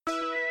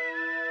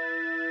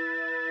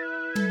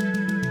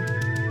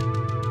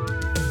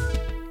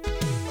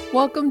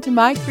Welcome to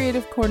My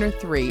Creative Corner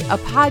 3, a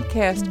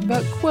podcast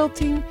about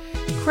quilting,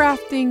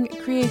 crafting,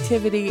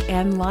 creativity,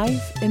 and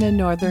life in a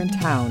northern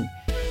town.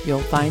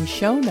 You'll find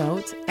show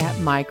notes at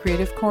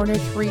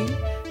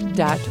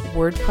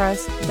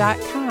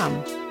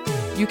mycreativecorner3.wordpress.com.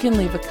 You can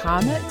leave a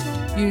comment,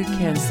 you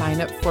can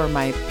sign up for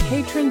my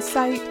patron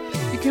site,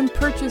 you can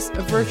purchase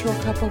a virtual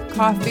cup of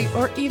coffee,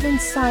 or even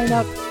sign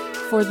up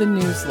for the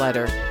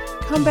newsletter.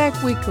 Come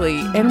back weekly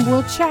and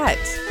we'll chat.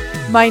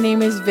 My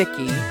name is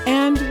Vicki,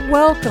 and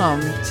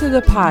welcome to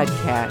the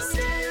podcast.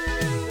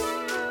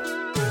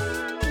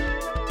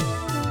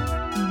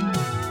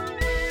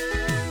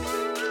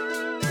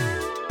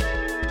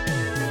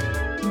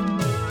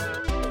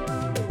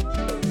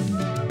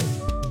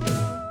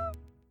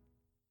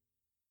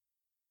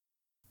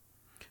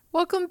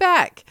 Welcome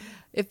back.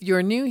 If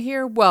you're new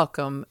here,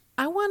 welcome.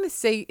 I want to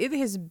say it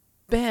has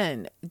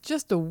been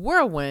just a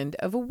whirlwind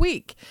of a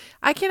week.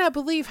 I cannot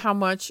believe how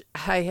much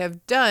I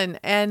have done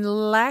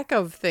and lack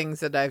of things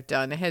that I've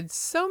done. I had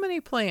so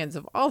many plans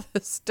of all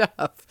this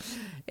stuff.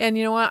 And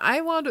you know what? I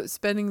wound up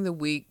spending the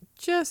week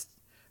just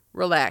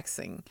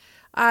relaxing.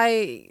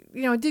 I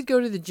did go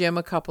to the gym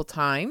a couple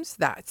times.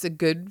 That's a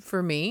good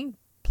for me.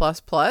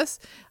 Plus.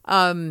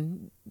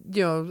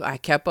 I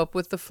kept up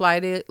with the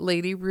Fly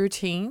Lady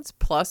routines.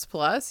 Plus,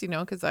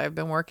 because I've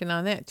been working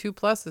on that. 2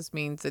 pluses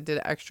means I did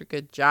an extra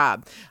good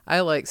job.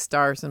 I like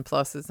stars and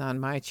pluses on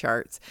my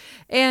charts.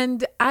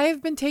 And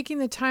I've been taking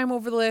the time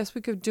over the last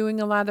week of doing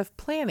a lot of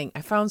planning.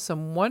 I found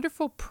some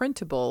wonderful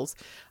printables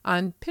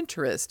on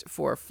Pinterest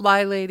for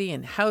Fly Lady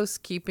and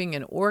housekeeping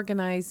and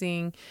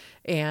organizing.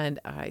 And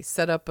I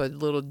set up a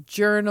little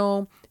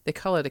journal. They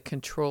call it a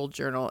control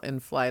journal in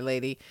Fly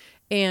Lady.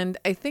 And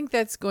I think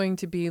that's going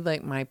to be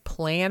like my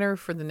planner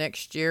for the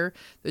next year.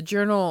 The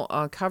journal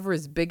cover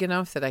is big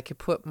enough that I could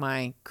put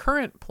my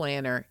current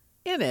planner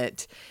in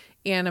it.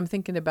 And I'm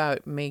thinking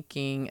about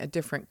making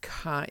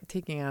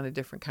taking on a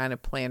different kind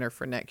of planner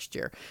for next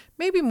year.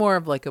 Maybe more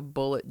of like a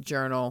bullet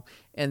journal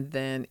and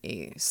then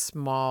a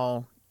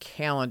small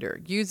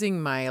calendar,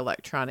 using my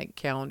electronic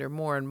calendar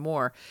more and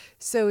more.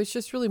 So it's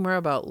just really more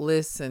about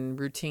lists and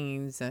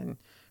routines and,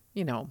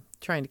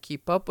 trying to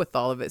keep up with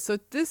all of it. So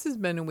this has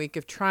been a week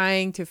of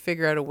trying to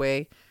figure out a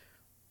way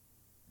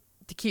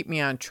to keep me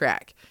on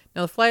track.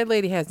 Now, the Fly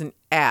Lady has an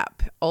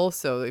app.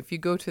 Also, if you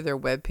go to their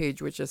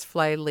webpage, which is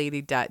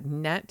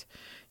flylady.net,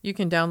 you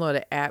can download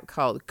an app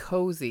called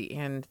Cozy.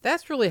 And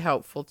that's really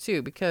helpful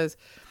too, because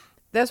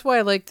that's why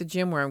I like the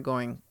gym where I'm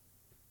going.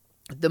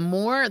 The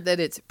more that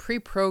it's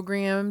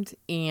pre-programmed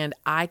and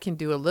I can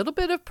do a little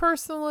bit of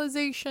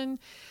personalization,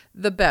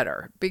 the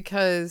better.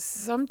 Because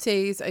some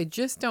days I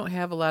just don't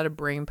have a lot of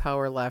brain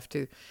power left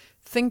to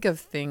think of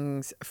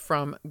things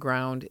from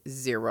ground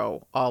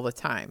zero all the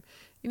time.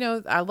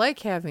 I like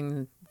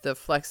having the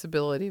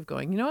flexibility of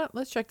going,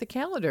 let's check the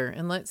calendar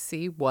and let's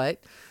see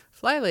what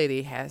Fly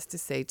Lady has to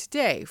say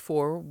today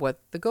for what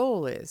the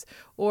goal is.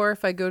 Or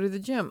if I go to the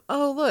gym,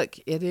 oh, look,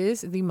 it is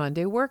the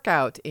Monday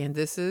workout and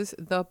this is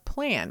the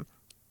plan.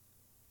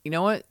 You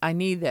know what? I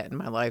need that in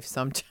my life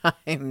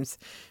sometimes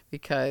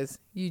because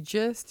you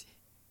just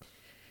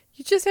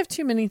have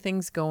too many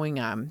things going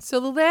on. So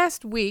the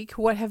last week,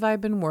 what have I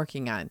been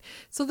working on?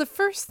 So the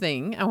first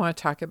thing I want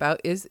to talk about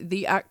is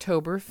the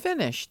October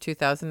Finish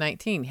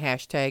 2019.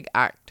 Hashtag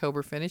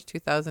October Finish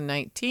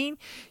 2019.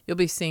 You'll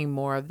be seeing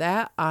more of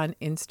that on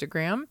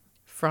Instagram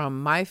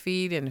from my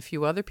feed and a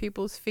few other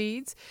people's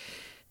feeds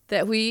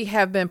that we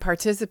have been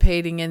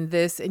participating in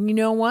this. And you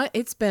know what?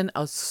 It's been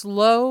a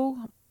slow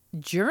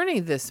journey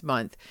this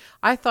month.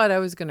 I thought I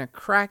was going to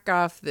crack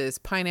off this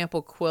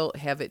pineapple quilt,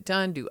 have it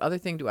done, do other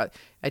thing,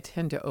 I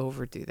tend to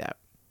overdo that.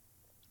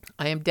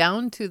 I am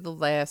down to the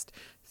last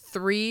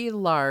 3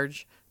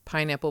 large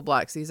pineapple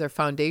blocks. These are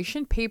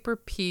foundation paper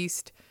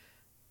pieced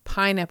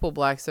pineapple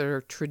blocks that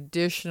are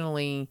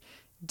traditionally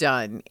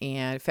done.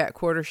 And Fat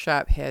Quarter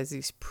Shop has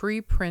these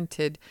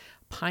pre-printed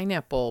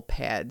pineapple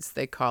pads,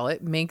 they call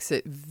it. Makes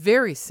it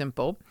very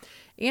simple.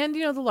 And,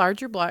 the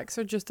larger blocks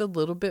are just a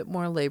little bit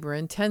more labor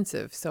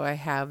intensive. So I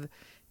have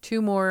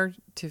 2 more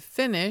to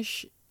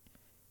finish,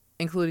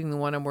 including the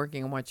one I'm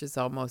working on, which is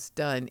almost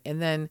done. And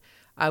then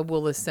I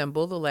will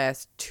assemble the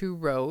last 2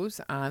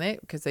 rows on it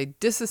because I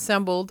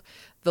disassembled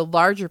the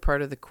larger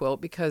part of the quilt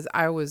because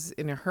I was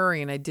in a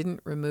hurry and I didn't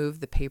remove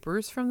the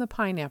papers from the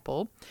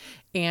pineapple,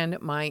 and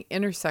my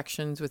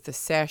intersections with the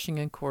sashing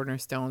and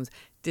cornerstones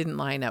didn't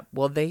line up.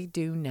 Well, they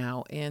do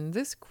now, and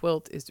this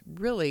quilt is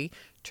really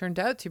turned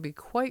out to be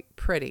quite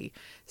pretty.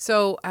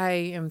 So I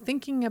am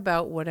thinking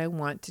about what I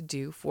want to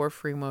do for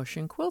free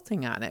motion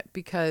quilting on it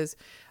because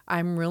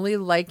I'm really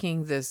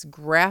liking this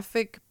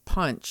graphic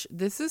punch.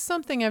 This is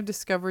something I've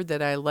discovered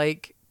that I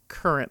like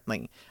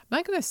currently. I'm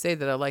not going to say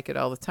that I like it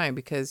all the time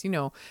because,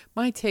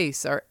 my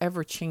tastes are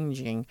ever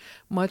changing,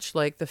 much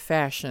like the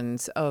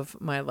fashions of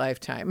my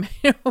lifetime.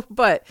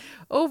 But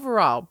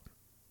overall,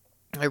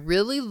 I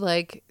really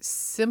like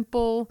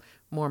simple,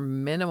 more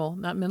minimal,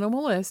 not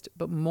minimalist,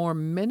 but more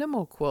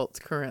minimal quilts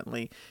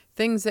currently.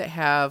 Things that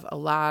have a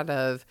lot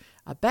of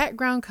a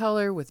background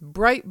color with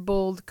bright,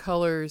 bold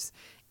colors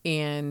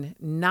and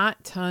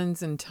not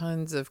tons and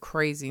tons of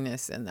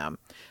craziness in them.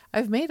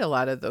 I've made a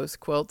lot of those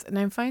quilts, and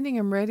I'm finding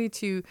I'm ready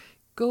to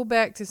go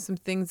back to some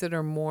things that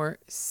are more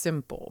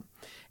simple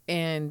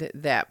and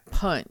that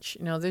punch.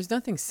 There's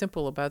nothing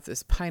simple about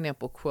this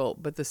pineapple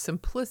quilt, but the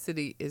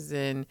simplicity is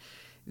in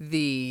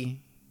the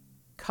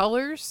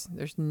colors.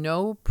 There's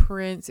no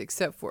prints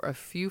except for a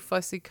few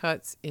fussy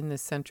cuts in the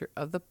center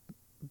of the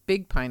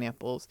big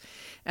pineapples.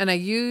 And I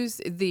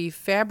use the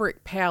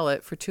fabric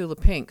palette for Tula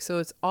Pink. So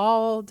it's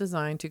all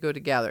designed to go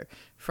together,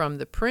 from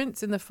the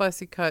prints and the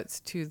fussy cuts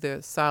to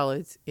the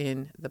solids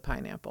in the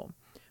pineapple,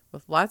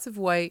 with lots of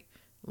white,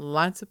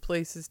 lots of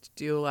places to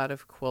do a lot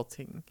of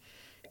quilting.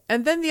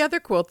 And then the other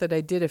quilt that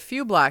I did a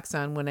few blocks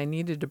on when I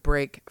needed to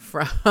break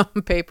from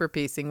paper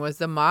piecing was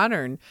the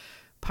modern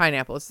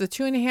pineapple. It's the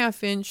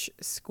 2.5-inch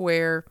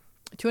square,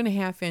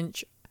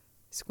 2.5-inch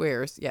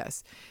squares.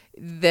 Yes,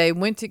 they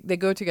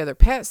go together.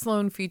 Pat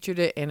Sloan featured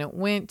it, and it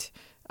went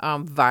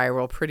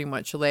viral pretty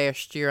much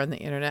last year on the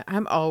internet.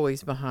 I'm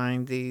always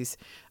behind these,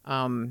 you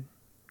want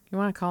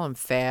to call them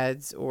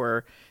fads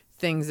or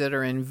things that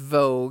are in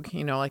vogue.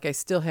 Like I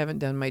still haven't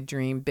done my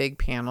dream big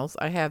panels.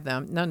 I have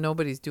them. No,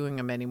 nobody's doing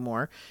them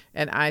anymore.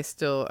 And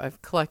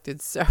I've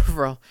collected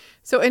several.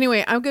 So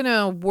anyway, I'm going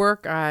to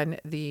work on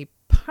the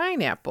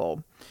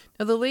pineapple.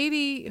 Now the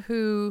lady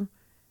who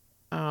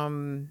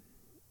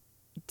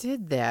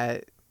did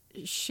that,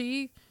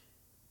 she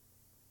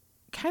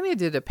kind of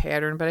did a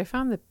pattern, but I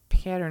found the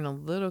pattern a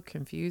little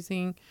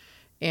confusing.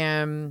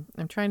 And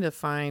I'm trying to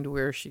find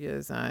where she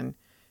is on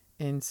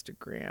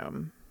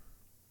Instagram.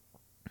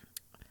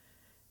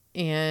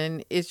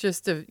 And it's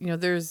just,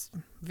 there's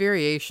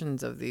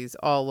variations of these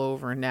all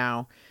over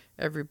now.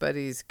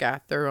 Everybody's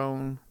got their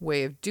own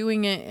way of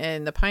doing it.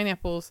 And the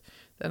pineapples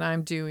that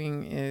I'm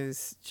doing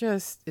is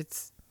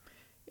it's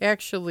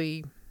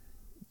actually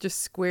just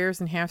squares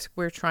and half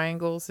square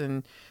triangles.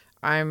 And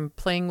I'm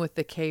playing with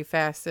the K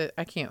Facet.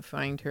 I can't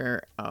find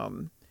her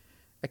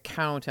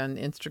account on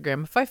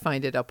Instagram. If I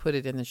find it, I'll put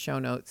it in the show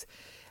notes.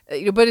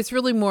 But it's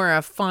really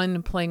more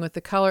fun playing with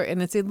the color, and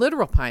it's a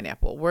literal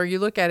pineapple where you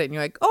look at it and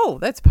you're like, oh,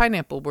 that's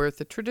pineapple. Where with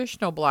the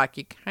traditional block,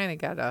 you kind of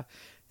got to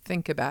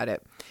think about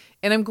it.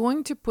 And I'm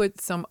going to put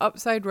some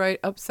upside right,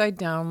 upside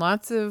down,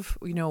 lots of,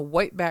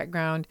 white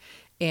background.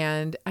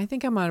 And I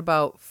think I'm on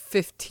about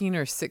 15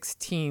 or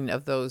 16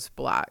 of those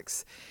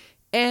blocks.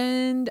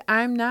 And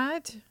I'm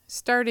not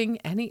starting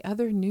any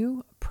other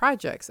new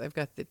projects. I've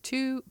got the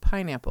 2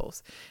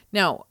 pineapples.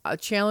 Now, a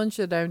challenge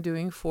that I'm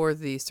doing for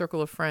the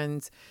Circle of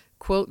Friends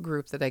quilt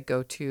group that I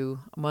go to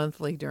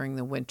monthly during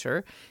the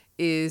winter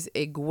is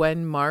a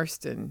Gwen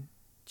Marston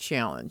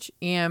challenge.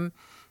 And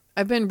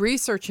I've been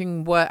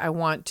researching what I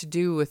want to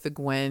do with the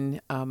Gwen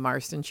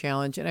Marston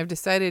challenge. And I've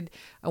decided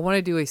I want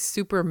to do a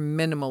super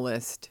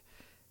minimalist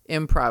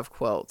improv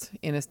quilt.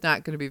 And it's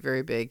not going to be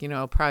very big.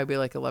 It'll probably be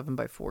like 11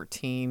 by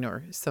 14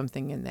 or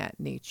something in that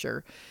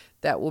nature.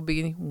 That will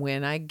be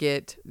when I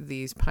get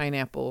these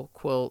pineapple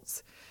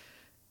quilts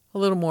a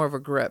little more of a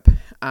grip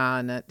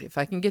on it. If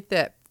I can get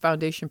that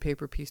foundation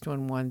paper piece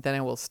 2-in-1, then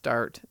I will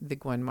start the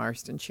Gwen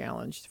Marston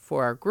challenge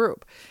for our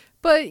group.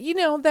 But,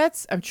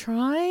 I'm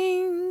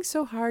trying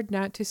so hard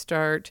not to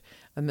start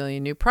a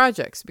million new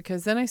projects,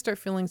 because then I start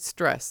feeling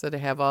stressed that I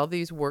have all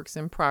these works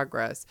in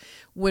progress,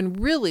 when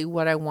really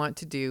what I want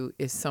to do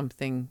is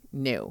something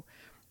new.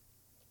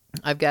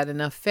 I've got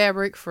enough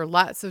fabric for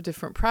lots of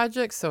different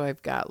projects, so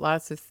I've got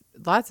lots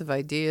of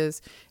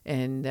ideas,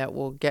 and that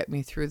will get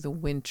me through the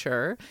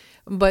winter.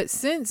 But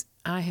since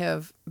I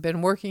have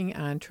been working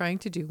on trying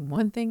to do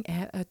one thing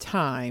at a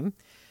time,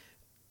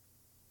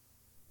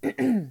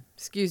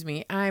 excuse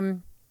me,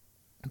 I'm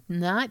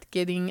not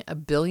getting a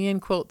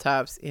billion quilt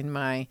tops in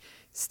my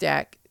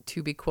stack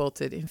to be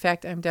quilted. In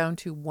fact, I'm down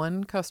to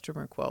 1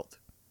 customer quilt.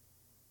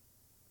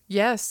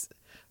 Yes.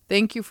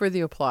 Thank you for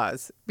the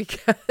applause,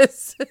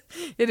 because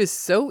it is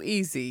so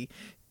easy,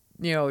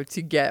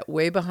 to get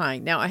way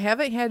behind. Now, I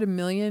haven't had a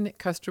million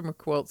customer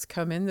quilts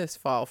come in this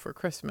fall for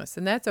Christmas,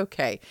 and that's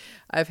okay.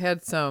 I've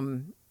had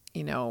some,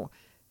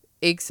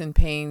 aches and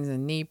pains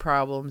and knee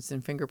problems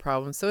and finger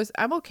problems. So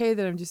I'm okay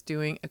that I'm just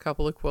doing a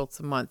couple of quilts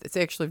a month. It's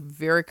actually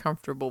very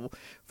comfortable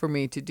for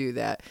me to do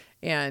that.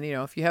 And,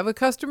 if you have a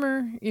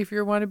customer, if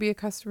you want to be a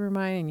customer of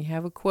mine and you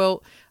have a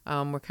quilt,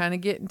 we're kind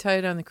of getting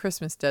tight on the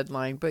Christmas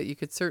deadline, but you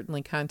could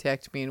certainly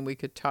contact me and we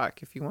could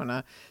talk if you want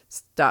to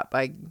stop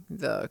by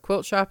the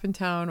quilt shop in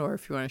town, or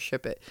if you want to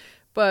ship it.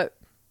 But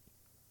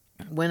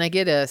when I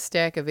get a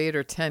stack of 8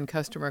 or 10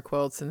 customer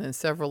quilts and then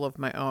several of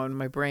my own,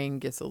 my brain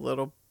gets a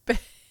little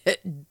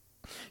bit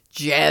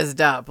jazzed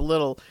up, a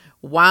little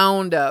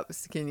wound up.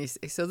 Can you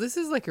see? So this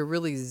is like a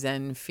really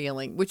zen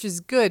feeling, which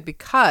is good,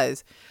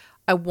 because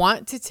I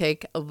want to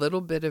take a little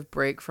bit of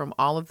break from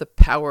all of the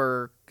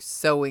power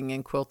sewing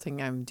and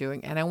quilting I'm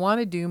doing. And I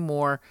want to do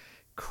more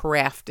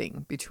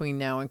crafting between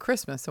now and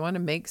Christmas. I want to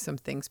make some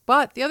things.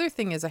 But the other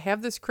thing is I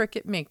have this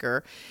Cricut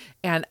Maker,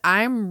 and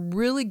I'm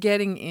really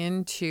getting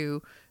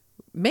into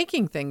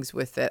making things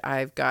with it.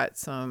 I've got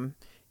some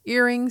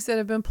earrings that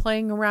I've been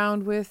playing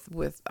around with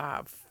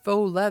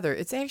faux leather.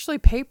 It's actually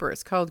paper.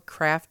 It's called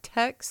Craft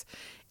Tex.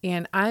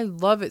 And I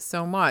love it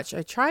so much.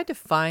 I tried to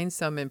find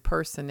some in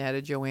person at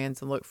a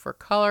Joann's and look for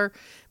color,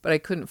 but I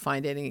couldn't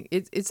find any.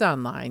 It's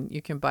online.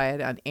 You can buy it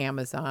on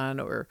Amazon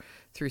or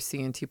through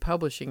C&T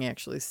Publishing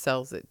actually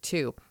sells it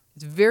too.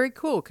 It's very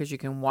cool because you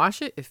can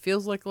wash it. It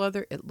feels like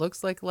leather. It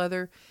looks like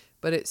leather,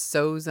 but it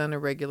sews on a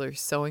regular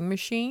sewing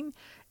machine.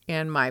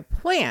 And my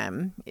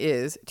plan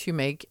is to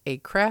make a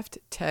Craft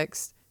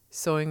Tex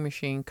sewing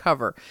machine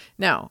cover.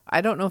 Now, I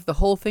don't know if the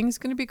whole thing's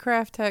going to be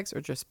Craft Tex or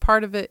just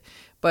part of it,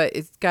 but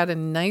it's got a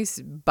nice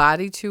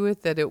body to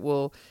it that it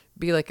will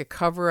be like a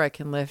cover I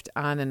can lift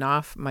on and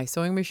off my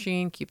sewing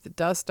machine, keep the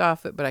dust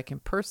off it, but I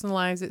can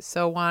personalize it,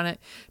 sew on it,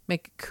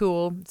 make it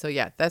cool. So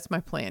yeah, that's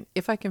my plan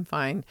if I can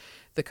find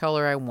the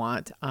color I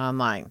want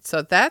online.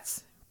 So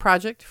that's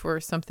project for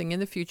something in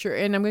the future,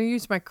 and I'm going to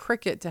use my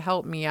Cricut to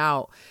help me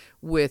out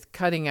with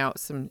cutting out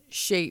some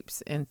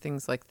shapes and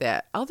things like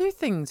that. Other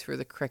things for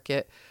the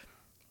Cricut,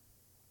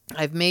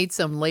 I've made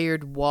some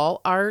layered wall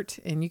art,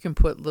 and you can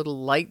put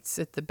little lights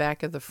at the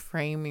back of the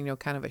frame,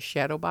 kind of a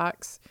shadow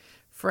box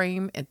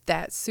frame, and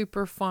that's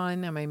super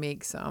fun. I might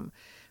make some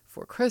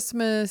for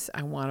Christmas.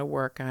 I want to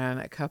work on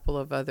a couple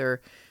of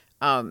other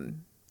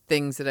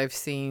things that I've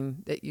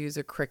seen that use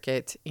a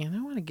Cricut, and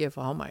I want to give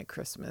all my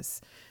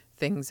Christmas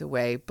things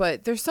away.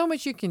 But there's so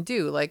much you can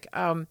do. Like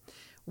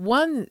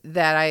one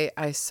that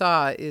I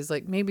saw is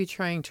like maybe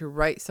trying to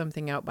write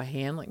something out by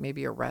hand, like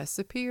maybe a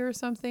recipe or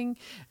something,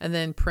 and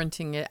then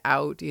printing it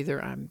out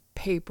either on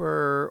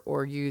paper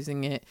or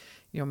using it,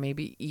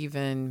 maybe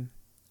even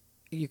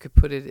you could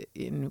put it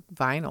in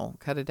vinyl,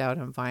 cut it out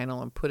on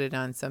vinyl and put it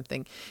on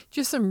something.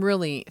 Just some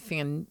really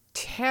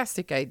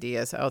fantastic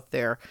ideas out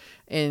there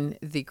in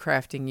the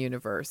crafting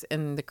universe.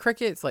 And the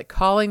Cricut's like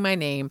calling my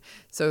name.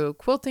 So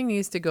quilting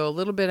needs to go a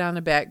little bit on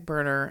the back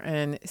burner,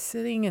 and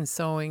sitting and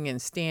sewing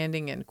and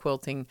standing and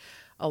quilting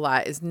a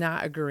lot is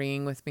not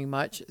agreeing with me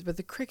much, but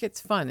the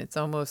Cricut's fun. It's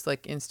almost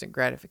like instant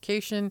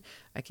gratification.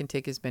 I can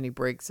take as many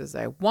breaks as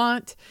I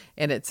want,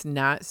 and it's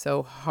not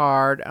so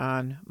hard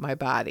on my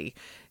body.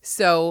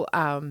 So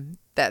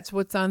that's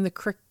what's on the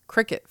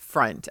Cricut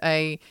front.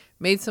 I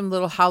made some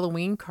little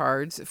Halloween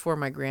cards for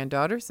my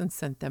granddaughters and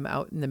sent them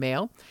out in the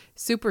mail.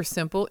 Super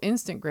simple,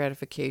 instant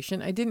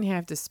gratification. I didn't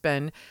have to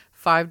spend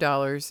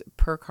 $5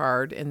 per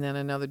card and then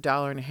another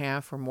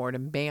 $1.50 or more to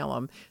mail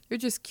them. They're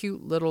just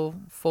cute little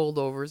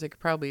foldovers. I could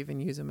probably even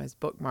use them as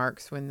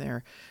bookmarks when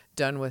they're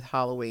done with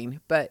Halloween.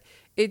 But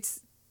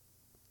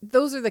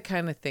those are the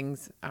kind of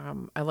things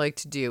I like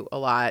to do a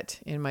lot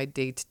in my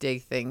day-to-day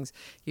things.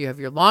 You have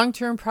your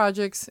long-term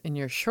projects and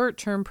your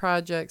short-term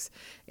projects.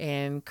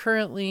 And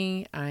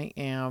currently I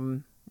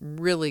am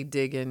really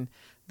digging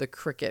the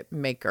Cricut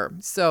Maker.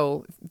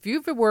 So if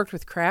you've worked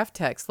with Craft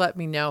Tex, let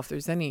me know if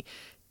there's any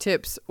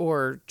tips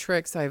or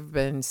tricks. I've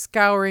been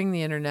scouring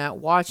the internet,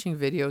 watching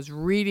videos,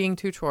 reading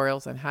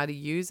tutorials on how to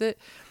use it.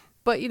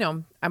 But,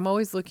 I'm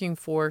always looking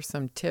for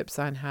some tips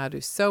on how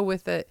to sew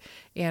with it.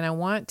 And I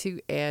want to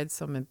add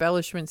some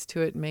embellishments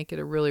to it and make it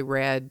a really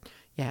rad,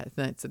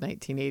 that's a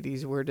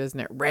 1980s word, isn't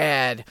it?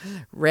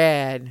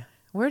 Rad.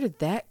 Where did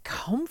that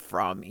come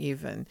from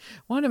even?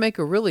 I want to make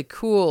a really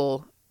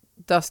cool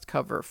dust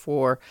cover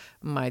for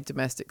my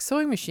domestic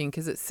sewing machine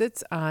because it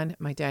sits on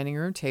my dining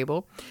room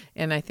table,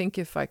 and I think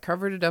if I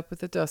covered it up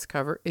with a dust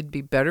cover, it'd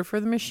be better for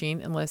the machine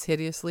and less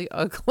hideously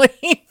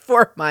ugly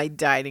for my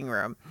dining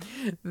room.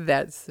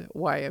 That's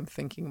why I'm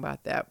thinking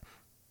about that.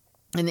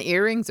 And the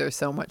earrings are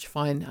so much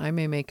fun. I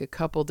may make a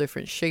couple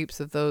different shapes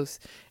of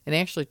those and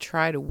actually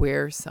try to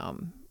wear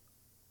some.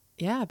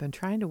 Yeah, I've been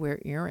trying to wear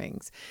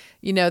earrings.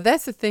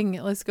 That's the thing.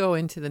 Let's go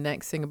into the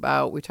next thing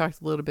we talked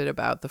a little bit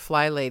about the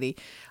Fly Lady.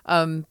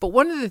 But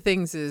one of the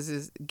things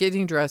is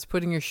getting dressed,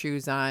 putting your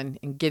shoes on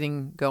and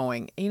getting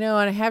going. And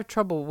I have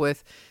trouble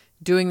with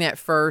doing that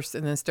first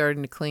and then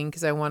starting to clean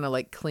because I want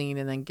to clean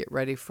and then get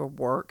ready for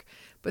work.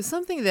 But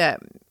something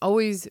that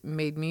always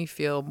made me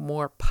feel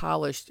more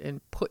polished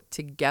and put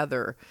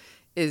together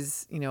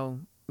is,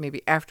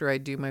 maybe after I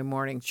do my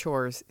morning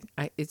chores,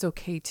 it's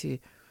okay to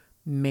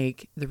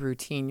make the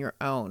routine your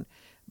own.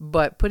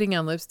 But putting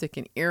on lipstick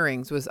and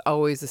earrings was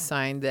always a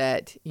sign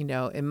that,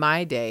 in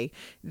my day,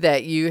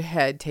 that you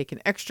had taken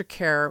extra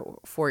care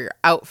for your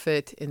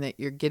outfit and that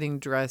you're getting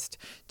dressed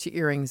to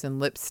earrings and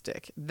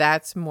lipstick.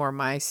 That's more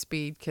my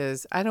speed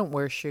because I don't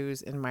wear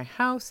shoes in my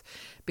house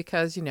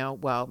because,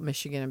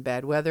 Michigan and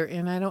bad weather,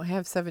 and I don't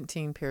have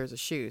 17 pairs of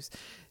shoes.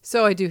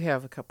 So I do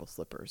have a couple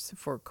slippers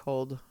for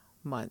cold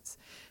months.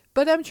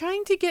 But I'm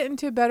trying to get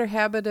into a better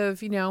habit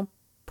of,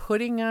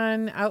 putting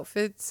on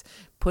outfits,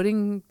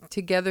 putting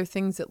together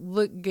things that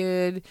look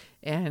good,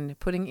 and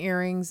putting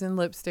earrings and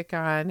lipstick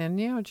on,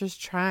 and,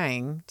 just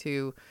trying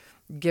to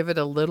give it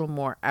a little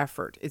more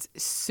effort. It's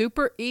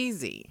super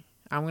easy.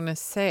 I'm going to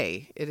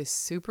say it is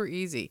super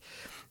easy.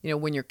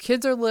 When your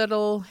kids are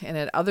little and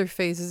at other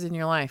phases in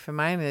your life, and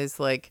mine is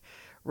like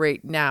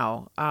right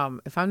now,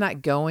 if I'm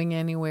not going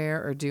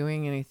anywhere or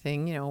doing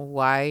anything,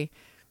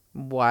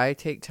 why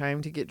take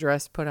time to get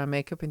dressed, put on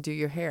makeup, and do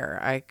your hair?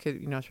 I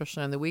could,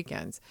 especially on the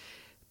weekends.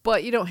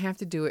 But you don't have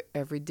to do it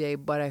every day.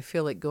 But I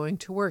feel like going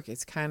to work,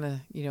 it's kind of,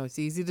 it's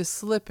easy to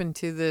slip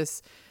into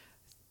this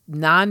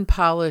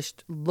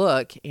non-polished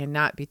look and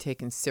not be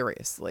taken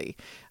seriously.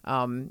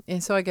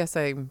 And so I guess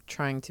I'm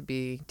trying to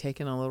be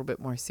taken a little bit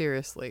more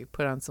seriously.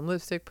 Put on some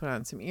lipstick, put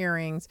on some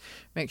earrings,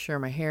 make sure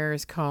my hair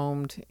is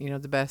combed,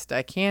 the best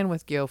I can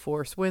with gale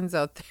force winds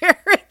out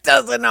there. It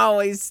doesn't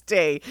always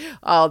stay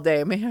all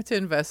day. I may have to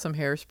invest some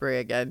hairspray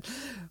again.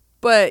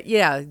 But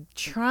yeah,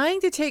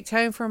 trying to take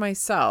time for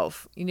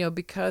myself,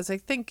 because I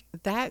think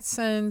that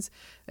sends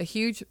a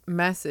huge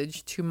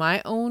message to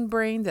my own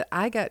brain that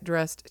I got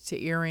dressed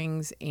to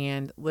earrings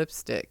and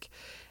lipstick.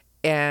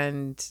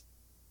 And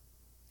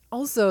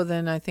also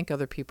then I think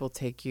other people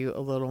take you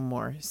a little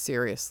more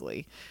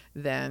seriously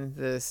than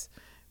this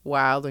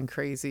wild and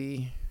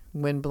crazy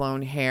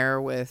windblown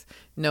hair with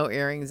no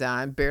earrings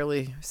on,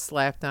 barely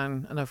slapped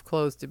on enough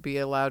clothes to be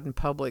allowed in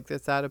public,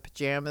 that's out of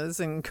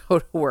pajamas and go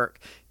to work.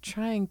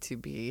 Trying to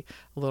be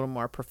a little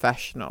more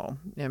professional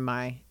in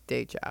my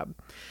day job.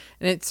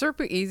 And it's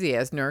super easy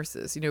as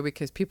nurses,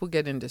 because people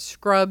get into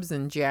scrubs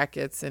and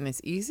jackets and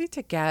it's easy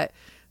to get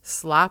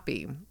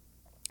sloppy.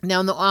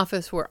 Now, in the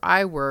office where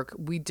I work,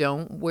 we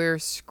don't wear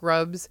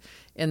scrubs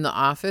in the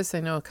office.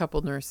 I know a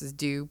couple nurses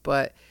do,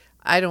 but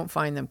I don't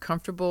find them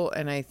comfortable,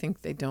 and I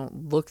think they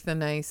don't look the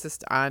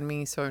nicest on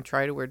me. So I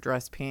try to wear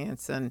dress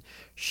pants and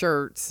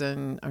shirts,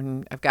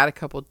 and I've got a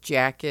couple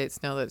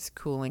jackets now that it's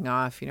cooling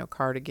off,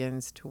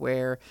 cardigans to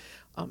wear,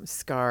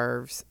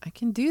 scarves. I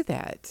can do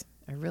that.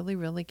 I really,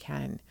 really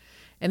can.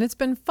 And it's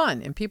been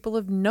fun, and people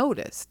have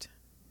noticed.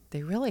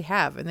 They really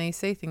have. And they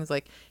say things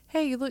like,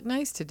 "Hey, you look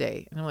nice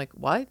today." And I'm like,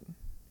 "What?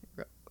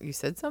 You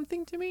said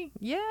something to me?"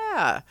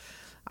 Yeah.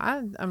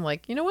 I'm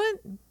like, you know what?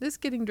 This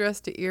getting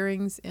dressed to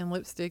earrings and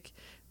lipstick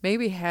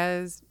maybe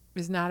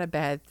is not a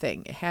bad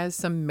thing. It has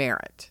some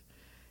merit.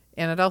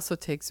 And it also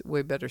takes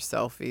way better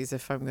selfies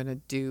if I'm going to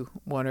do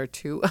one or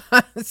two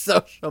on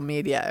social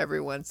media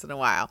every once in a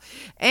while.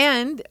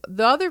 And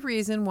the other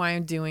reason why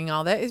I'm doing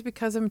all that is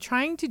because I'm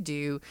trying to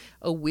do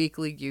a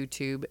weekly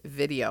YouTube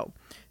video.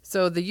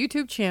 So the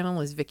YouTube channel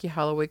is Vicki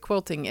Holloway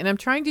Quilting, and I'm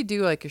trying to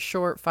do like a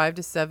short 5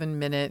 to 7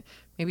 minute,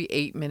 maybe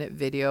 8-minute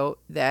video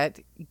that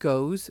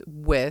goes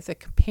with a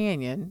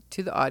companion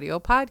to the audio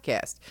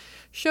podcast.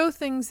 Show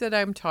things that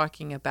I'm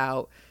talking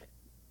about.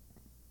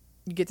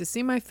 You get to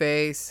see my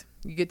face.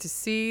 You get to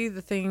see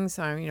the things.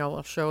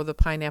 I'll show the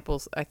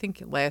pineapples. I think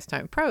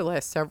probably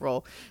last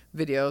several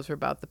videos were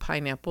about the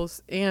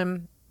pineapples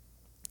and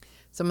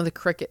some of the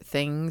Cricut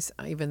things,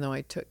 even though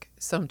I took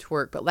some to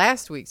work. But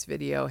last week's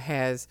video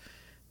has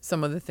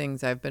some of the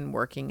things I've been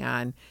working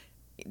on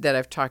that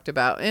I've talked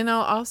about. And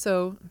I'll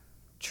also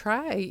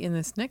try in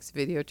this next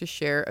video to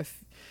share a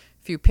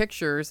few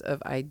pictures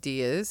of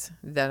ideas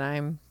that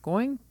I'm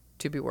going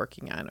to be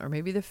working on, or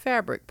maybe the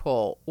fabric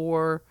pull,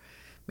 or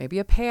maybe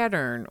a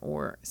pattern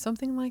or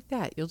something like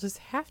that. You'll just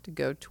have to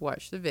go to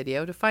watch the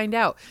video to find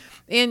out.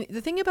 And the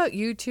thing about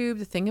YouTube,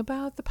 the thing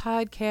about the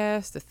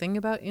podcast, the thing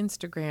about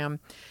Instagram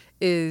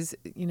is,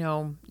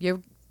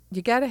 you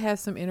got to have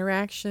some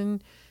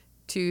interaction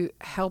to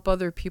help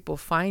other people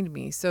find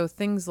me. So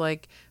things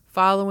like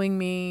following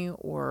me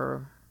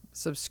or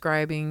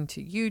subscribing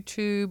to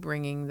YouTube,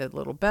 ringing the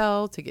little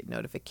bell to get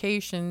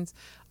notifications,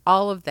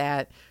 all of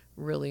that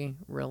really,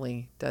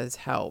 really does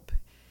help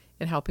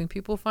in helping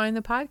people find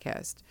the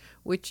podcast,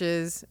 which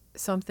is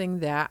something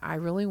that I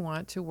really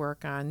want to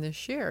work on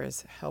this year,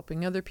 is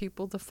helping other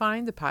people to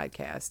find the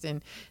podcast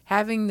and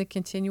having the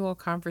continual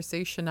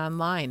conversation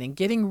online and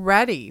getting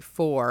ready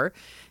for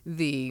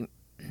the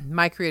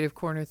My Creative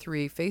Corner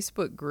 3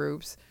 Facebook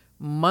groups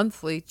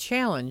monthly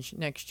challenge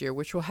next year,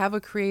 which will have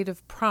a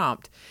creative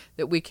prompt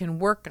that we can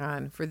work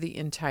on for the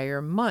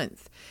entire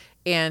month.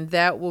 And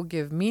that will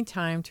give me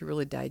time to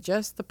really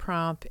digest the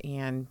prompt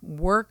and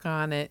work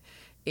on it,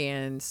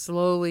 and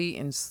slowly,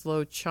 in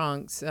slow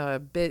chunks,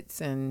 bits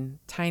and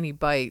tiny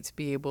bites,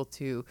 be able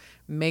to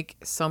make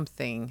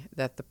something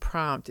that the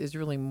prompt is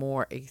really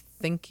more a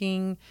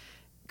thinking,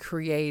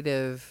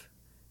 creative,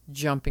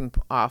 jumping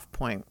off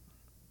point.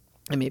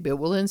 And maybe it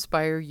will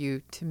inspire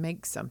you to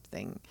make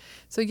something.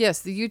 So yes,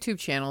 the YouTube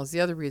channel is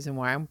the other reason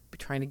why I'm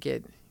trying to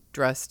get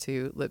dressed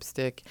to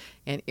lipstick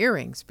and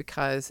earrings,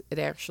 because it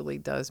actually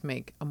does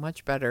make a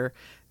much better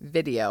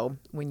video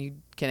when you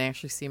can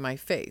actually see my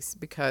face.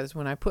 Because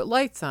when I put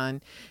lights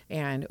on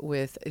and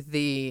with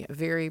the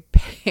very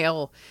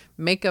pale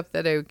makeup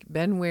that I've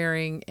been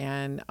wearing,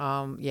 and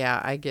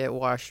I get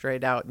washed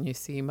right out, and you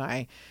see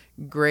my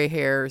gray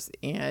hairs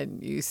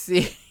and you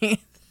see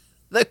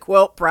the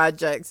quilt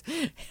projects.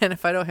 And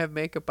if I don't have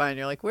makeup on,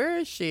 you're like, where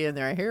is she? And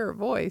there I hear her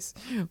voice.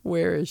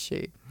 Where is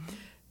she?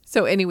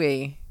 So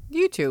anyway,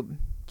 YouTube,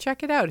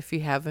 check it out if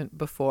you haven't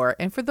before.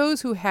 And for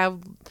those who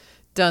have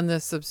done the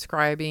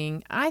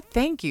subscribing, I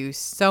thank you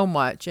so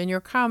much. And your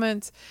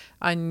comments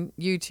on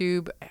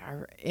YouTube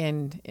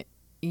and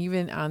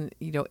even on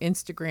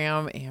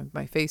Instagram and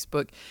my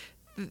Facebook,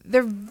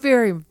 they're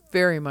very,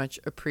 very much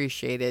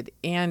appreciated.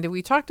 And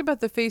we talked about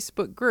the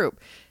Facebook group.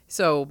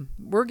 So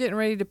we're getting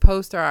ready to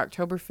post our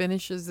October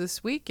finishes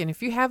this week. And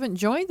if you haven't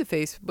joined the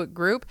Facebook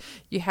group,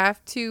 you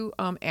have to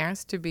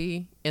ask to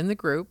be in the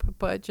group.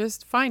 But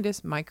just find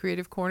us, My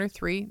Creative Corner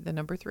 3, the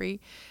number 3.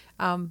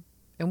 And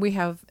we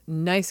have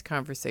nice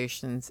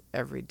conversations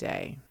every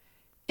day.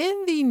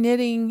 In the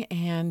knitting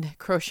and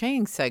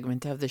crocheting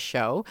segment of the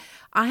show,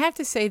 I have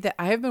to say that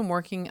I have been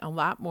working a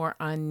lot more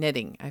on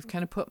knitting. I've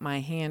kind of put my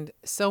hand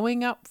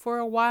sewing up for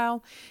a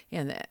while,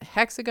 and the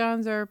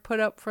hexagons are put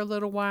up for a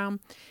little while.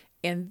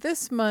 And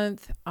this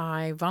month,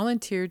 I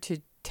volunteered to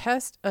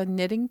test a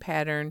knitting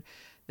pattern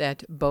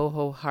that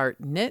Boho Heart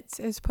Knits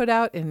has put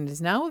out, and it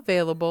is now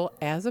available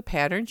as a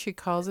pattern. She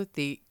calls it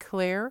the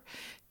Claire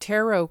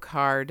Tarot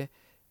Card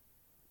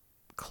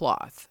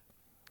Cloth.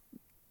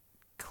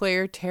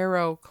 Claire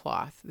Tarot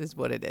Cloth is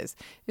what it is.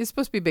 It's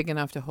supposed to be big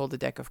enough to hold a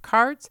deck of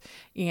cards,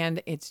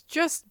 and it's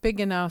just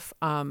big enough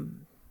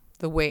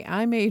the way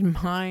I made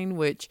mine,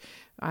 which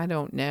I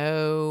don't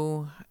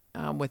know.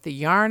 With the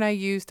yarn I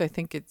used, I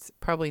think it's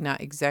probably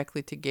not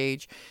exactly to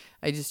gauge.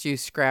 I just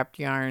used scrapped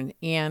yarn,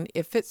 and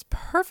it fits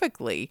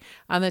perfectly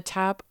on the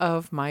top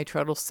of my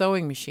treadle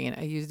sewing machine.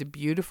 I used a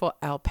beautiful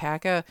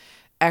alpaca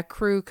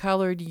ecru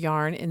colored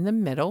yarn in the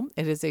middle.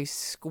 It is a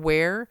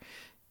square,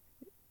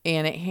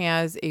 and it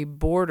has a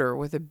border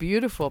with a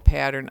beautiful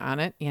pattern on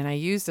it. And I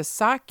used a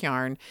sock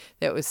yarn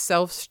that was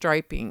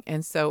self-striping.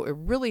 And so it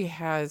really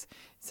has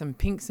some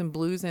pinks and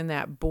blues in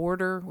that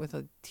border with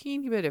a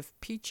teeny bit of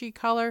peachy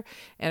color.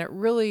 And it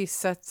really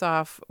sets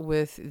off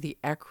with the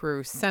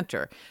ecru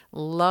center.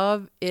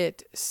 Love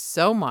it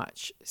so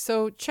much.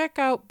 So check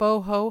out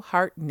Boho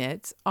Heart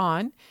Knits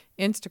on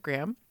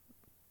Instagram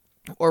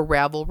or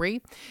Ravelry.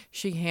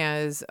 She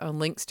has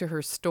links to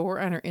her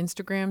store on her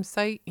Instagram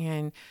site,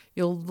 and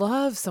you'll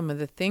love some of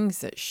the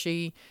things that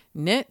she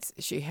knits.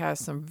 She has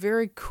some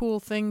very cool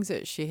things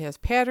that she has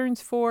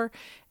patterns for,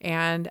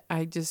 and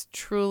I just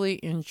truly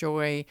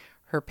enjoy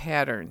her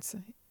patterns.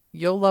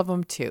 You'll love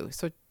them too,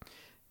 so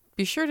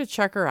be sure to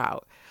check her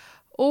out.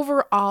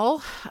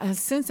 Overall,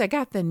 since I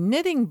got the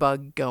knitting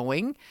bug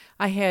going,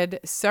 I had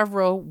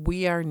several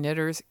We Are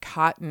Knitters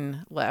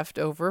cotton left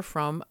over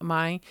from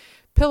my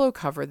pillow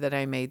cover that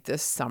I made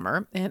this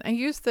summer, and I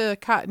used the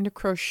cotton to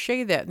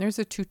crochet that. And there's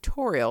a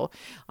tutorial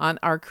on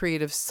Our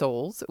Creative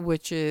Souls,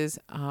 which is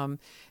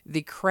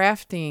the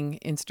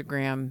crafting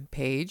Instagram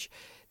page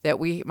that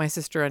my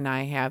sister and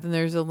I have, and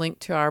there's a link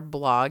to our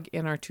blog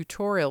and our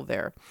tutorial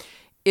there.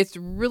 It's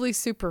really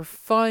super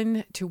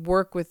fun to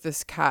work with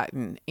this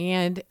cotton,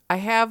 and I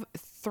have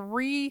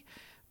 3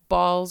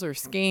 balls or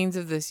skeins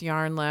of this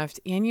yarn left.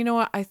 And you know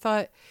what? I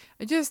thought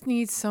I just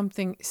need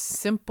something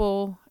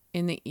simple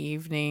in the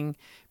evening,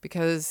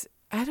 because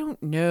I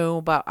don't know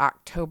about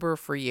October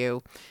for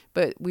you,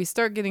 but we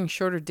start getting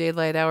shorter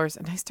daylight hours,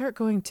 and I start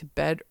going to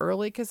bed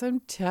early because I'm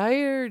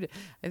tired.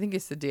 I think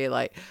it's the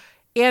daylight.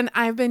 And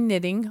I've been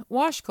knitting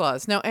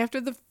washcloths. Now,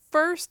 after the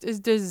first is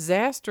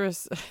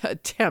disastrous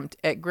attempt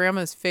at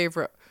Grandma's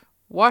favorite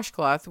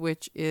washcloth,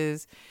 which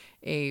is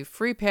a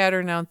free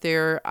pattern out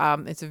there.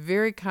 It's a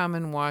very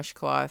common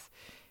washcloth.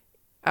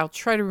 I'll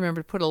try to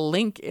remember to put a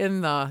link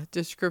in the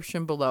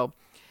description below.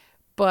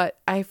 But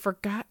I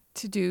forgot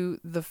to do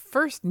the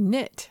first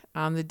knit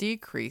on the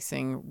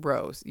decreasing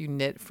rows. You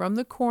knit from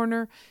the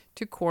corner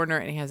to corner,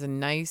 and it has a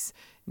nice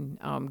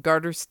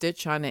garter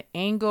stitch on an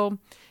angle.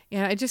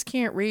 And I just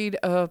can't read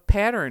a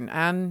pattern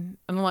on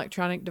an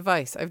electronic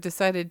device. I've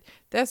decided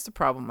that's the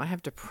problem. I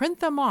have to print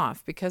them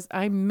off because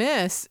I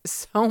miss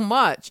so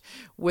much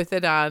with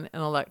it on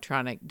an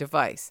electronic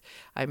device.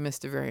 I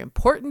missed a very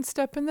important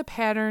step in the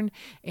pattern,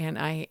 and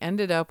I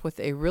ended up with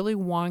a really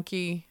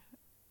wonky,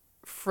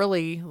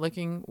 frilly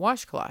looking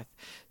washcloth.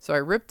 So I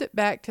ripped it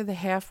back to the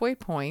halfway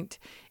point,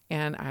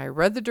 and I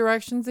read the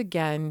directions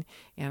again,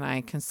 and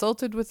I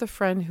consulted with a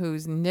friend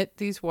who's knit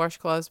these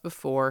washcloths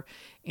before,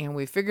 and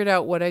we figured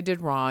out what I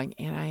did wrong,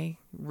 and I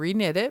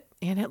reknit it,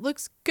 and it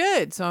looks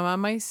good. So I'm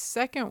on my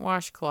second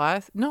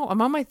washcloth. No,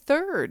 I'm on my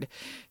third.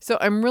 So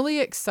I'm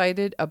really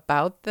excited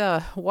about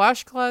the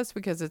washcloths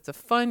because it's a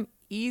fun,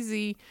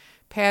 easy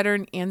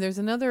pattern. And there's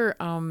another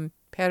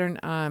pattern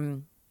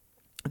on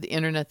the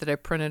internet that I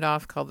printed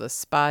off called the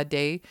Spa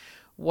Day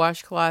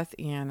washcloth,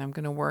 and I'm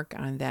going to work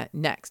on that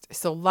next.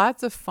 So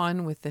lots of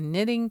fun with the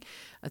knitting.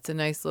 It's a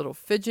nice little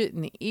fidget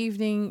in the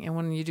evening, and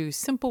when you do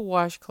simple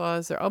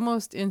washcloths, they're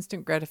almost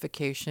instant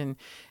gratification,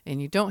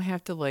 and you don't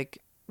have to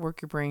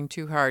work your brain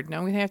too hard. Now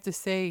I'm going to have to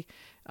say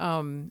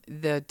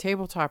the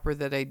table topper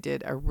that I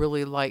did I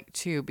really like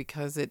too,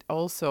 because it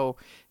also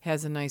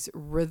has a nice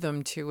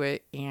rhythm to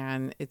it,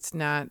 and it's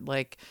not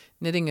like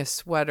knitting a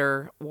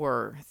sweater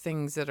or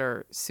things that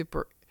are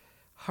super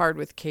hard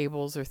with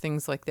cables or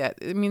things like that.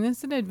 I mean,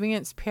 it's an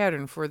advanced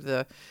pattern for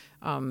the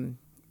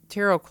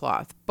tarot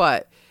cloth,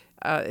 but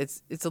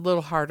it's a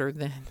little harder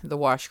than the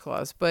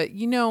washcloths. But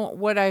you know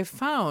what I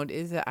found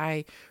is that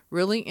I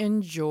really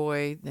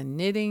enjoy the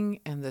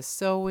knitting and the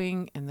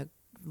sewing and the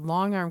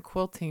long arm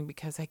quilting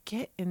because I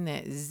get in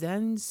that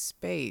Zen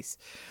space,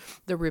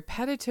 the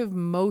repetitive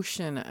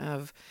motion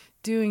of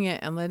doing it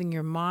and letting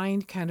your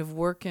mind kind of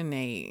work in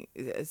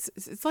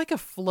it's like a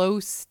flow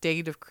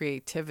state of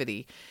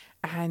creativity,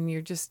 and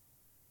you're just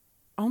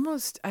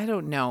almost, I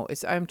don't know,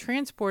 I'm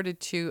transported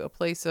to a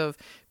place of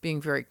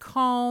being very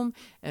calm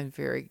and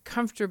very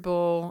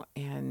comfortable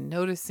and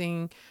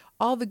noticing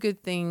all the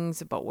good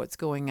things about what's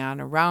going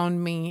on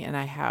around me, and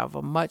I have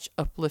a much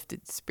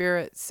uplifted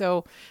spirit.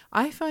 So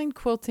I find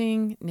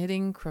quilting,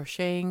 knitting,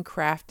 crocheting,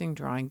 crafting,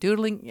 drawing,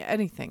 doodling,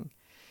 anything,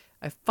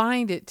 I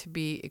find it to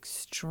be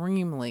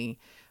extremely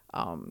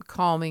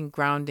calming,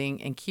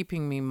 grounding, and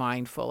keeping me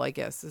mindful, I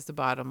guess, is the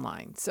bottom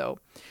line. So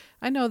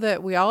I know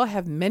that we all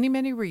have many,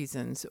 many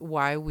reasons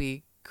why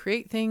we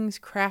create things,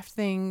 craft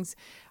things,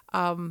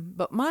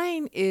 but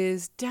mine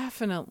is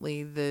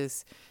definitely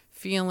this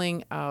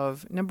feeling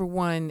of, number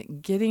one,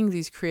 getting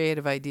these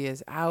creative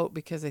ideas out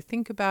because I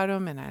think about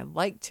them and I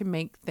like to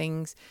make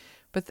things.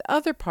 But the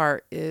other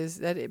part is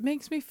that it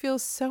makes me feel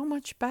so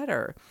much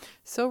better,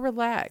 so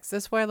relaxed.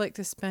 That's why I like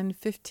to spend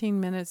 15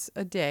 minutes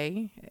a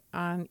day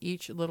on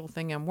each little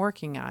thing I'm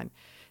working on.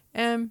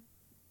 And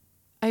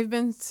I've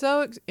been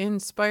so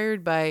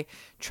inspired by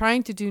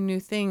trying to do new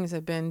things.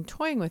 I've been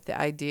toying with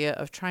the idea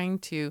of trying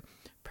to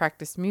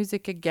practice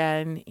music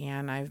again,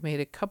 and I've made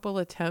a couple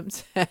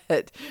attempts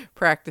at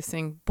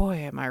practicing. Boy,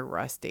 am I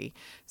rusty.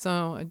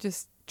 So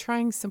just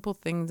trying simple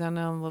things on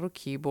a little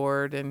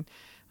keyboard, and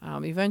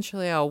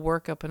eventually I'll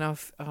work up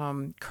enough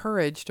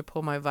courage to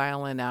pull my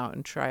violin out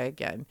and try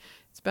again.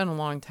 It's been a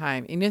long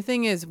time. And the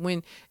thing is,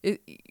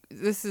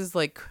 this is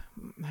like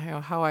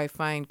how I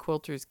find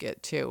quilters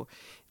get too,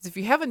 is if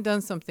you haven't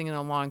done something in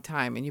a long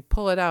time and you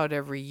pull it out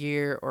every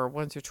year or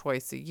once or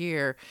twice a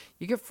year,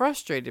 you get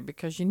frustrated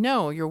because you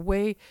know you're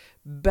way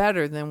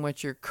better than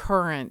what your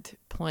current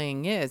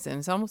playing is. And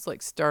it's almost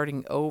like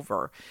starting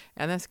over.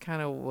 And that's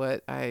kind of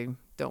what I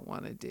don't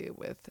want to do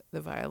with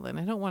the violin.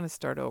 I don't want to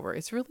start over.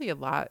 It's really a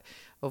lot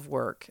of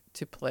work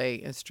to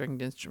play a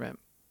stringed instrument.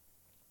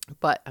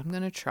 But I'm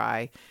going to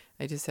try.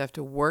 I just have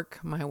to work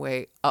my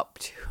way up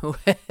to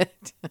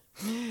it.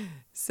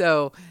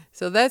 So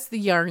that's the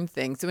yarn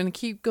thing. So I'm going to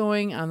keep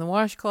going on the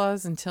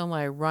washcloths until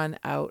I run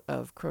out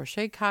of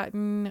crochet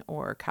cotton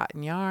or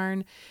cotton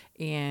yarn.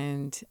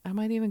 And I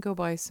might even go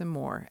buy some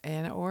more,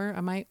 or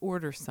I might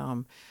order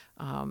some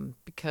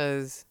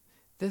because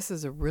this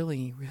is a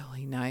really,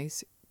 really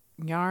nice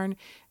yarn.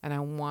 And I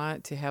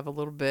want to have a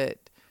little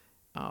bit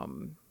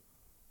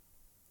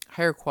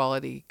higher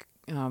quality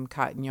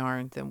cotton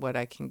yarn than what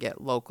I can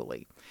get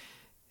locally.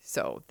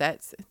 So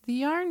that's the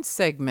yarn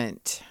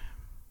segment.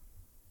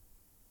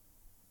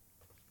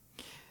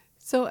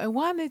 So I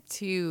wanted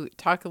to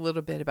talk a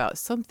little bit about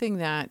something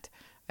that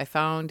I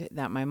found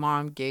that my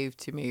mom gave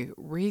to me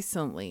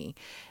recently.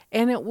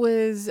 And it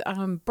was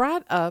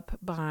brought up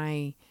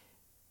by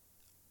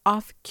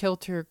Off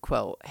Kilter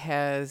Quilt,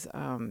 has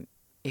a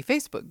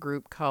Facebook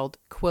group called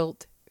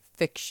Quilt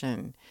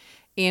Fiction.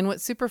 And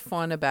what's super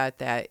fun about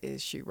that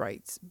is she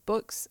writes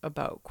books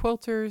about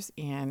quilters,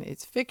 and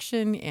it's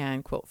fiction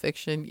and quilt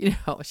fiction. You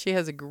know, she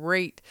has a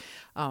great,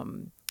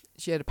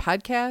 she had a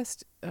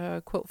podcast,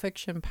 Quilt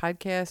Fiction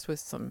podcast with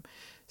some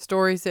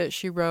stories that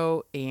she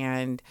wrote.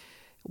 And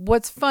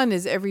what's fun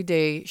is every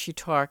day she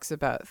talks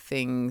about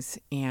things.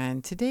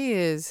 And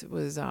today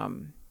was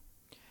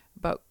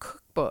about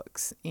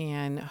cookbooks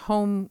and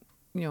home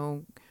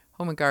and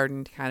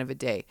garden kind of a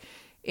day.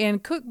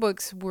 And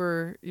cookbooks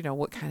were,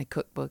 what kind of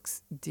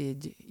cookbooks do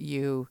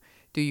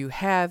you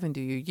have and do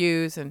you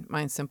use? And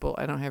mine's simple.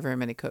 I don't have very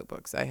many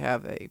cookbooks. I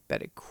have a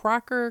Betty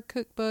Crocker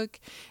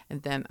cookbook,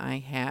 and then I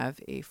have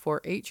a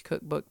 4-H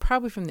cookbook,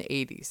 probably from the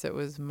 80s. It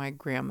was my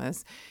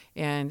grandma's,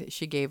 and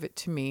she gave it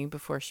to me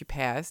before she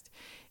passed.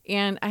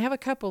 And I have a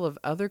couple of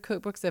other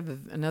cookbooks. I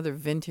have another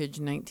vintage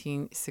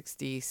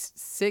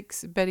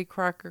 1966 Betty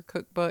Crocker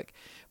cookbook,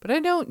 but I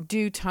don't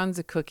do tons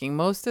of cooking.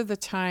 Most of the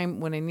time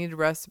when I need a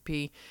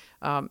recipe,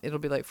 it'll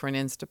be like for an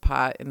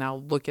Instapot, and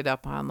I'll look it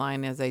up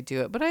online as I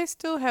do it. But I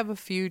still have a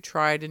few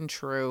tried and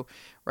true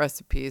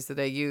recipes that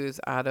I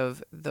use out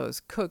of those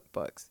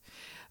cookbooks.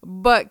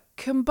 But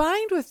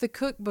combined with the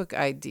cookbook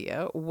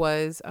idea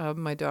was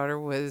my daughter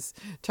was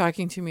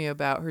talking to me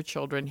about her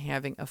children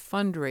having a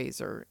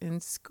fundraiser in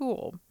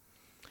school.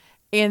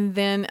 And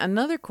then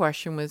another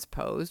question was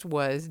posed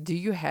was, do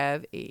you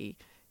have a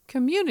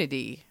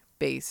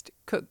community-based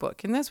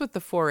cookbook? And that's what the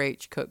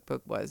 4-H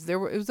cookbook was. It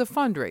was a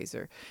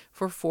fundraiser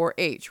for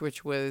 4-H,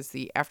 which was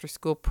the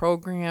after-school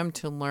program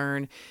to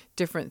learn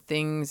different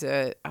things.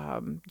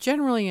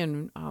 Generally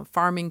in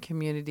farming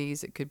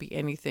communities, it could be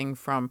anything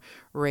from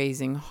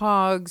raising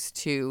hogs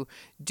to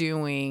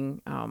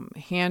doing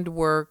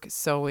handwork,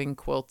 sewing,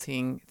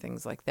 quilting,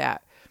 things like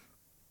that.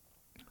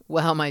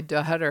 Well, my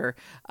daughter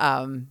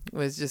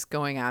was just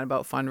going on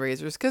about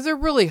fundraisers because they're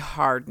really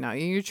hard now.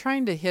 You're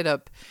trying to hit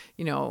up,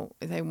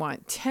 they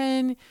want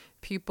 10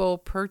 people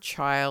per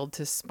child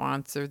to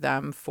sponsor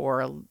them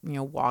for,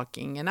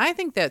 walking. And I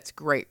think that's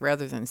great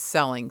rather than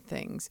selling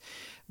things.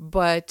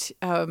 But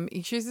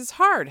she says it's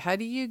hard. How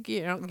do you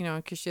get,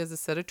 because she has a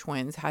set of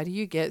twins, how do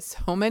you get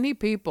so many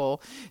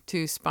people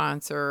to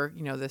sponsor,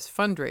 this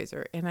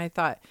fundraiser? And I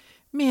thought,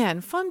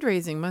 man,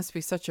 fundraising must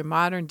be such a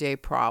modern day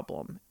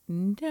problem.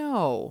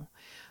 No.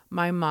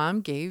 My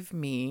mom gave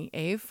me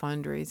a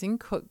fundraising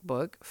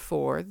cookbook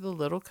for the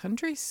little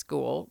country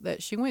school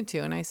that she went to.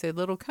 And I say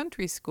little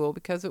country school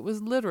because it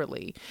was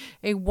literally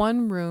a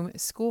one-room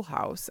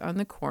schoolhouse on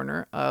the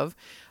corner of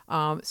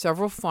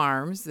several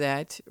farms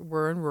that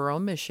were in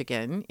rural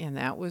Michigan. And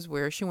that was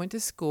where she went to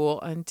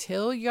school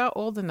until you got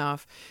old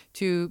enough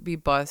to be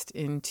bused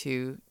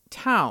into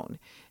town.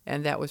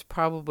 And that was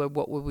probably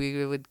what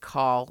we would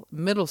call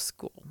middle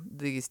school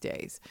these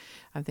days.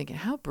 I'm thinking,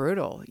 how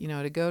brutal,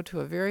 to go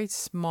to a very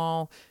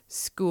small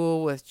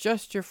school with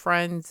just your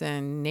friends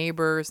and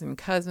neighbors and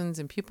cousins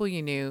and people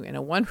you knew in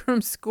a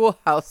one-room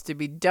schoolhouse to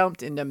be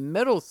dumped into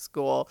middle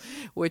school,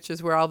 which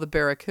is where all the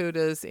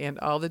barracudas and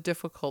all the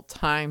difficult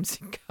times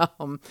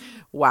come.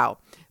 Wow.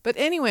 But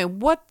anyway,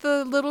 what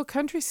the little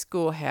country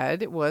school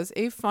had was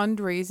a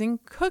fundraising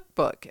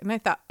cookbook. And I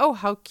thought, oh,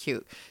 how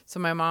cute. So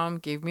my mom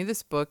gave me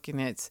this book, and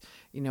it's,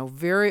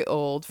 very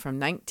old, from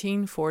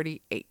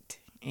 1948.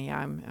 Yeah,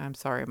 I'm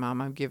sorry,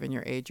 Mom. I'm giving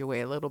your age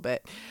away a little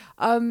bit.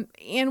 And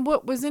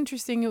what was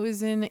interesting, it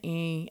was in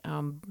a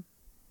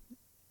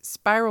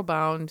spiral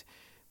bound,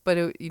 but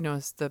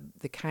it's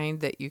the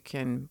kind that you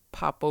can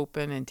pop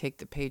open and take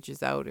the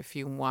pages out if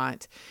you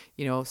want,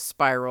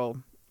 spiral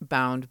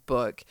bound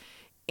book.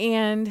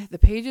 And the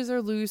pages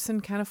are loose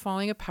and kind of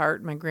falling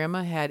apart. My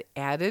grandma had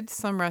added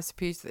some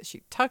recipes that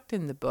she tucked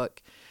in the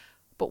book.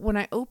 But when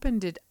I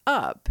opened it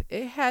up,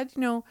 it had,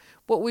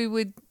 what we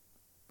would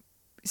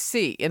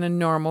see in a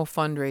normal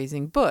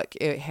fundraising book.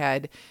 It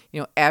had,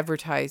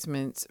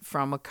 advertisements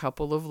from a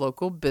couple of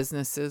local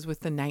businesses with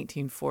the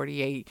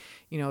 1948,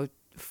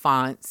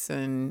 fonts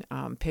and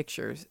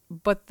pictures.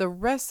 But the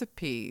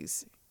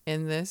recipes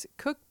in this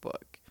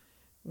cookbook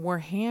were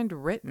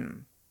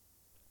handwritten.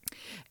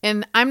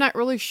 And I'm not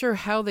really sure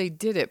how they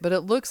did it, but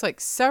it looks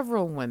like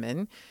several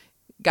women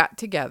got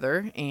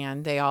together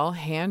and they all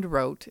hand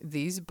wrote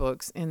these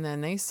books, and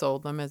then they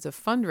sold them as a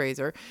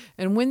fundraiser.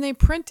 And when they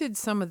printed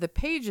some of the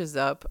pages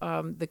up,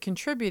 the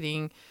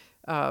contributing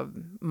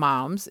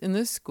moms in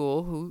the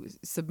school who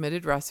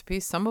submitted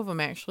recipes, some of them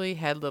actually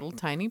had little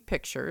tiny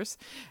pictures.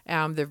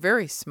 They're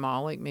very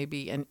small, like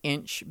maybe an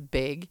inch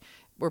big,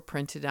 were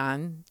printed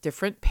on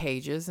different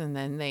pages, and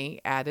then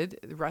they added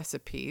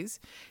recipes.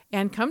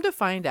 And come to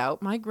find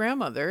out, my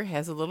grandmother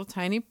has a little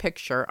tiny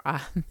picture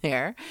on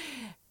there,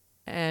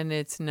 and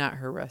it's not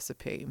her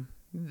recipe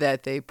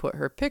that they put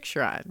her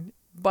picture on.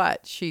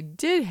 But she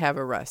did have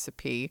a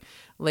recipe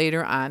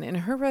later on, and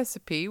her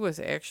recipe was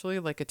actually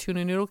like a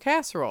tuna noodle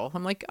casserole.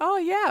 I'm like, oh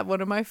yeah, one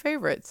of my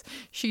favorites.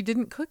 She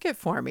didn't cook it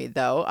for me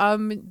though.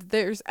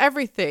 There's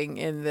everything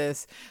in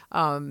this.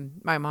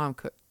 My mom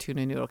cooked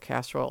tuna noodle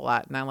casserole a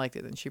lot, and I liked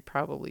it, and she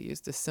probably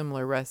used a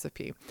similar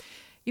recipe.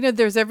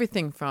 There's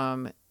everything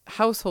from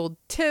household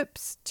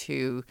tips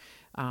to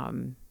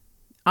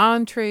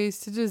entrees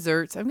to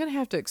desserts. I'm going to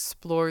have to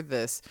explore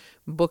this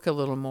book a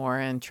little more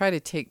and try to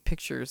take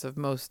pictures of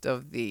most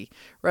of the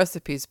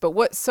recipes. But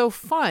what's so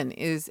fun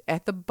is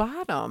at the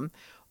bottom,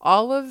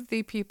 all of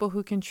the people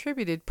who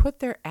contributed put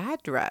their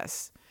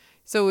address.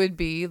 So it'd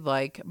be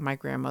like my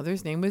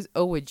grandmother's name was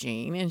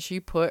Owagene, and she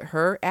put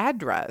her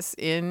address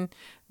in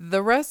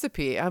the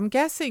recipe. I'm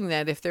guessing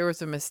that if there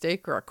was a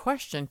mistake or a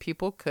question,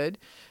 people could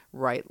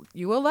write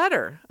you a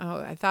letter.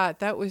 I thought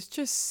that was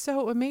just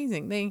so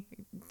amazing. They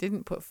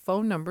didn't put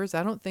phone numbers.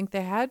 I don't think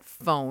they had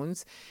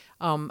phones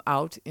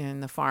out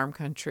in the farm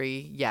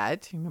country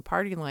yet.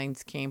 Party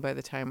lines came by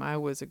the time I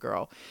was a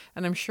girl,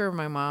 and I'm sure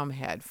my mom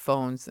had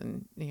phones,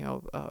 and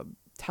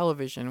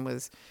television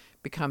was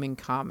becoming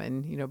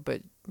common,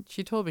 but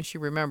she told me she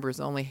remembers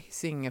only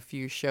seeing a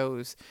few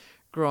shows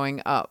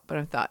growing up. But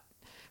I thought,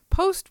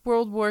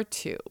 post-World War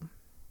II,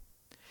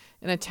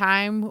 in a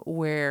time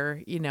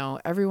where,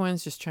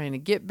 everyone's just trying to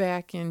get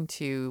back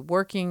into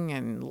working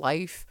and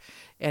life,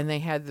 and they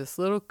had this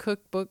little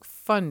cookbook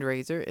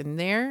fundraiser in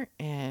there,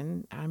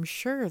 and I'm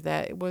sure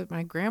that it was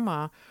my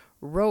grandma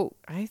wrote.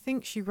 I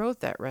think she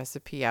wrote that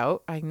recipe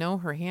out. I know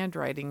her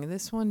handwriting, and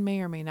this one may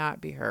or may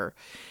not be her.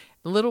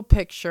 Little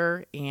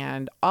picture,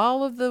 and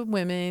all of the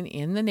women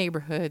in the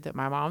neighborhood that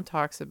my mom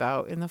talks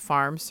about in the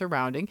farm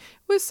surrounding.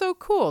 It was so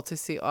cool to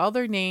see all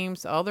their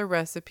names, all their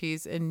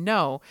recipes, and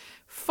no,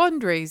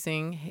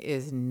 fundraising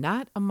is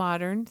not a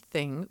modern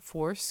thing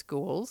for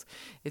schools.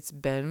 It's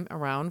been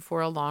around for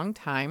a long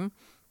time.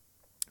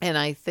 And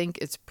I think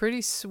it's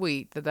pretty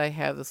sweet that I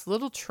have this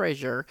little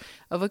treasure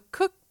of a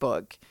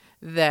cookbook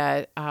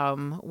that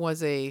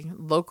was a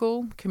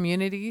local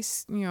community,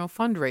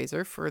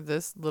 fundraiser for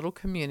this little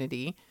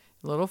community.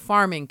 little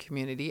farming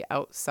community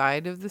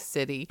outside of the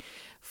city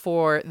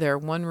for their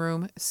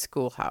one-room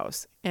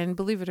schoolhouse. And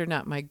believe it or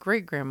not, my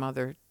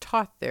great-grandmother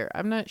taught there.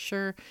 I'm not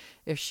sure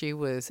if she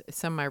was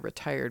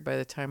semi-retired by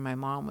the time my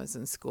mom was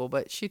in school,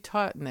 but she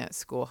taught in that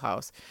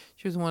schoolhouse.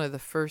 She was one of the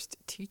first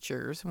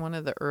teachers, one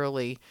of the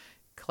early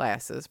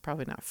classes,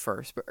 probably not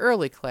first, but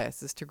early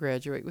classes to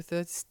graduate with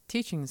a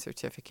teaching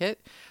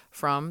certificate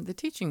from the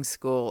teaching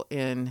school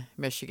in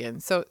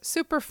Michigan. So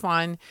super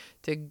fun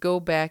to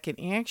go back and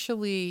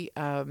actually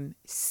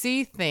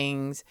see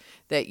things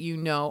that you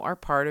know are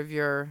part of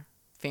your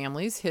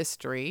family's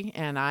history,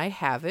 and I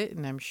have it,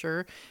 and I'm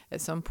sure at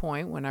some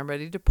point when I'm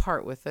ready to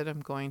part with it, I'm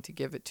going to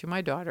give it to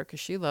my daughter because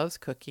she loves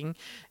cooking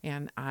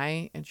and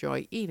I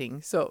enjoy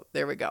eating. So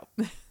there we go.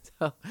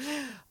 So,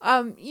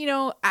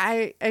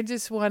 I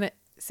just want to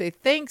say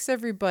thanks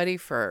everybody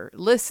for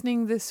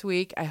listening this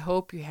week. I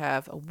hope you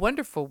have a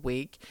wonderful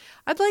week.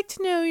 I'd like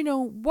to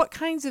know, what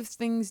kinds of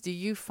things do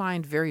you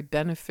find very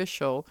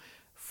beneficial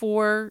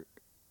for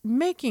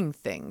making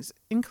things,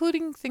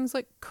 including things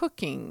like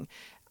cooking,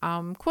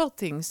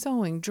 quilting,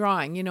 sewing,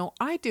 drawing.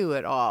 I do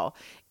it all.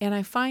 And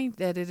I find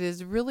that it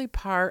is really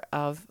part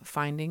of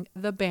finding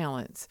the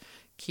balance,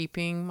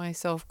 keeping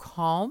myself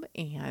calm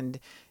and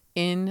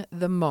in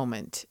the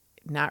moment,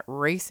 not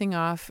racing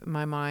off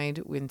my mind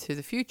into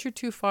the future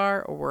too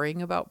far or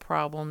worrying about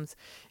problems.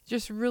 It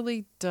just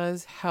really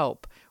does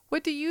help.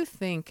 What do you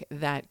think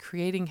that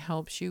creating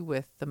helps you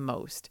with the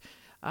most?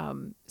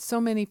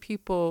 So many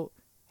people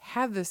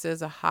have this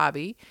as a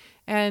hobby,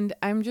 and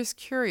I'm just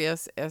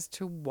curious as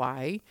to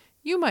why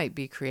you might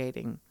be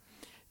creating.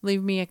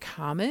 Leave me a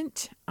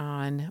comment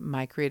on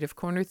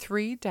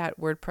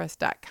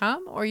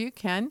mycreativecorner3.wordpress.com, or you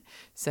can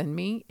send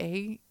me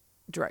a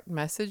direct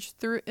message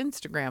through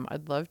Instagram.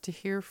 I'd love to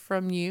hear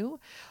from you.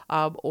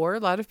 Or a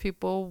lot of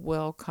people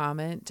will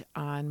comment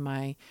on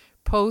my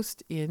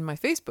post in my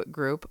Facebook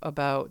group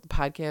about the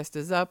podcast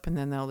is up, and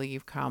then they'll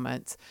leave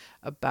comments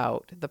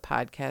about the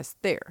podcast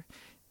there.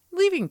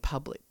 Leaving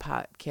public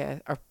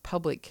podcast or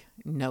public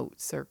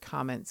notes or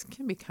comments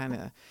can be kind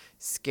of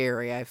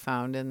scary, I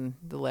found in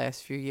the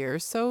last few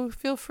years. So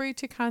feel free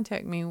to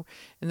contact me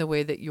in the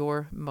way that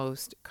you're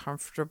most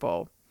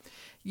comfortable.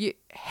 You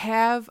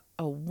have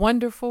a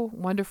wonderful,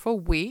 wonderful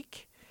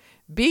week.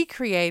 Be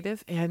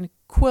creative and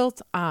quilt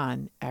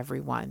on,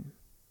 everyone.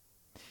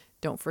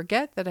 Don't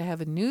forget that I have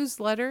a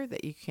newsletter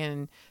that you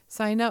can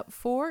sign up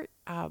for.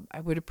 I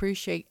would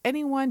appreciate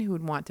anyone who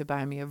would want to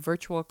buy me a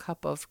virtual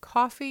cup of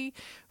coffee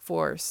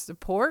for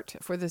support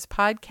for this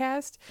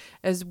podcast,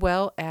 as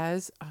well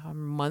as a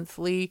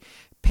monthly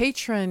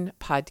patron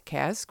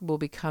podcast will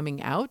be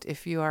coming out.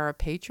 If you are a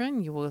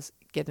patron, you will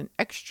get an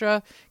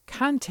extra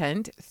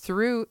content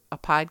through a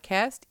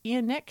podcast.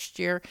 And next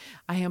year,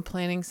 I am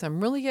planning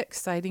some really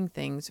exciting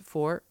things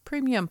for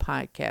premium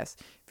podcasts.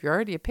 If you're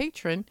already a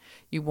patron,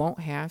 you won't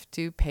have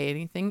to pay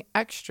anything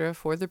extra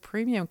for the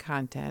premium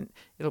content.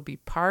 It'll be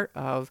part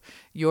of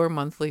your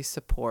monthly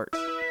support.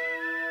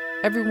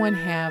 Everyone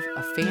have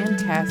a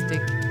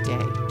fantastic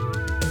day.